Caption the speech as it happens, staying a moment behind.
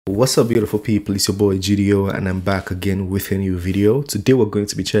What's up, beautiful people? It's your boy Judeo and I'm back again with a new video. Today we're going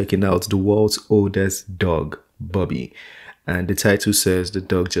to be checking out the world's oldest dog, Bobby, and the title says the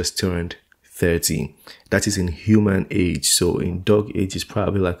dog just turned 30. That is in human age, so in dog age is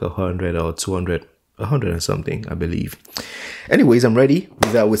probably like 100 or 200, 100 and something, I believe. Anyways, I'm ready.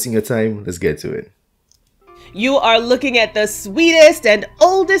 Without wasting your time, let's get to it. You are looking at the sweetest and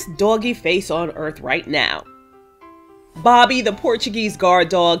oldest doggy face on earth right now. Bobby, the Portuguese guard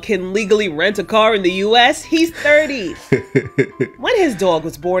dog, can legally rent a car in the US. He's 30. When his dog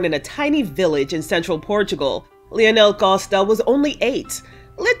was born in a tiny village in central Portugal, Leonel Costa was only 8.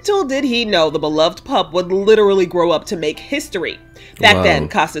 Little did he know the beloved pup would literally grow up to make history. Back then,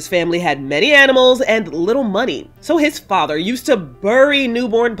 Costa's family had many animals and little money, so his father used to bury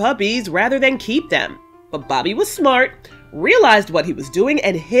newborn puppies rather than keep them. But Bobby was smart, realized what he was doing,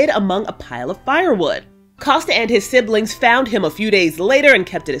 and hid among a pile of firewood. Costa and his siblings found him a few days later and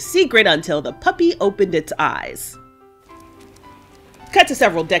kept it a secret until the puppy opened its eyes. Cut to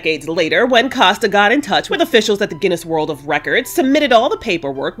several decades later, when Costa got in touch with officials at the Guinness World of Records, submitted all the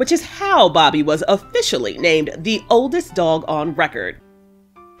paperwork, which is how Bobby was officially named the oldest dog on record.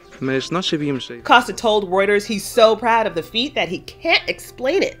 Costa told Reuters he's so proud of the feat that he can't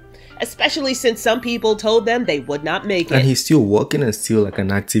explain it, especially since some people told them they would not make it. And he's still walking and still like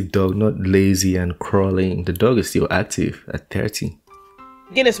an active dog, not lazy and crawling. The dog is still active at 30.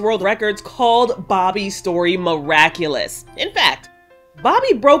 Guinness World Records called Bobby's story miraculous. In fact,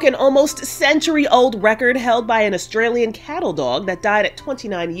 Bobby broke an almost century-old record held by an Australian cattle dog that died at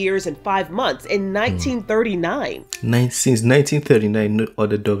 29 years and 5 months in 1939. Since 1939, no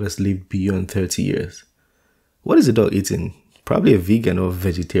other dog has lived beyond 30 years. What is the dog eating? Probably a vegan or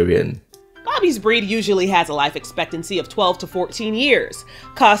vegetarian. Bobby's breed usually has a life expectancy of 12 to 14 years.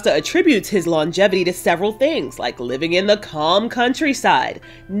 Costa attributes his longevity to several things, like living in the calm countryside,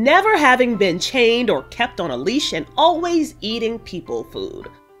 never having been chained or kept on a leash, and always eating people food.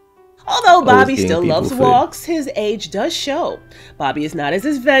 Although Bobby still loves walks, his age does show. Bobby is not as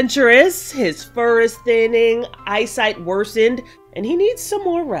adventurous, his fur is thinning, eyesight worsened, and he needs some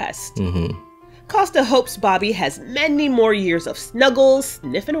more rest. Costa hopes Bobby has many more years of snuggles,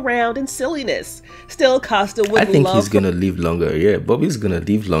 sniffing around, and silliness. Still, Costa would love... I think he's gonna live longer. Yeah, Bobby's gonna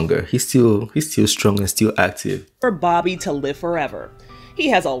live longer. He's still strong and still active. For Bobby to live forever. He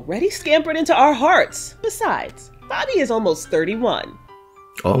has already scampered into our hearts. Besides, Bobby is almost 31.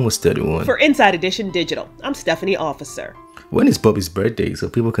 Almost 31. For Inside Edition Digital, I'm Stephanie Officer. When is Bobby's birthday? So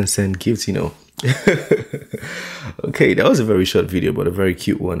people can send gifts, you know. Okay, that was a very short video, but a very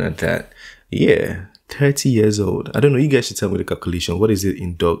cute one at that. Yeah, 30 years old. I don't know, you guys should tell me the calculation. What is it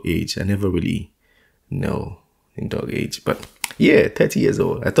in dog age? I never really know in dog age, but yeah, 30 years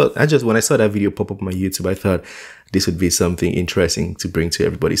old. When I saw that video pop up on my YouTube, I thought this would be something interesting to bring to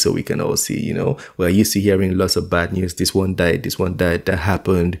everybody so we can all see, you know. We're used to hearing lots of bad news. This one died, that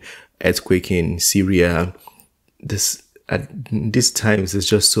happened, earthquake in Syria. At these times, there's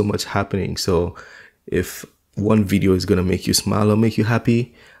just so much happening. So if one video is gonna make you smile or make you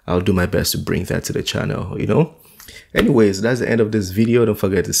happy, I'll do my best to bring that to the channel, you know. Anyways, that's the end of this video. Don't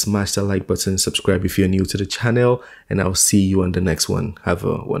forget to smash that like button, subscribe if you're new to the channel, and I'll see you on the next one. Have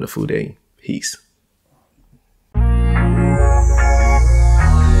a wonderful day. Peace.